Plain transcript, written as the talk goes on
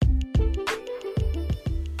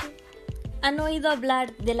¿Han oído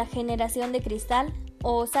hablar de la generación de cristal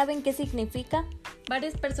o saben qué significa?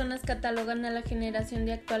 Varias personas catalogan a la generación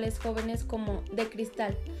de actuales jóvenes como de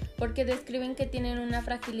cristal, porque describen que tienen una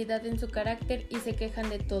fragilidad en su carácter y se quejan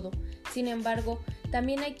de todo. Sin embargo,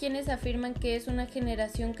 también hay quienes afirman que es una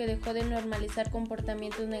generación que dejó de normalizar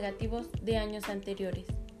comportamientos negativos de años anteriores.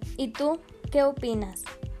 ¿Y tú qué opinas?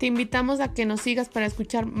 Te invitamos a que nos sigas para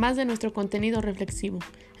escuchar más de nuestro contenido reflexivo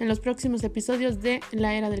en los próximos episodios de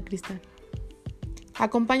La Era del Cristal.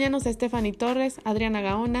 Acompáñanos a Stephanie Torres, Adriana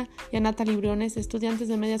Gaona y a Natalie Briones, estudiantes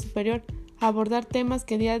de media superior, a abordar temas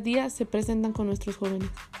que día a día se presentan con nuestros jóvenes.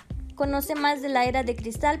 Conoce más de La Era de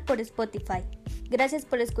Cristal por Spotify. Gracias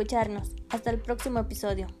por escucharnos. Hasta el próximo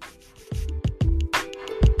episodio.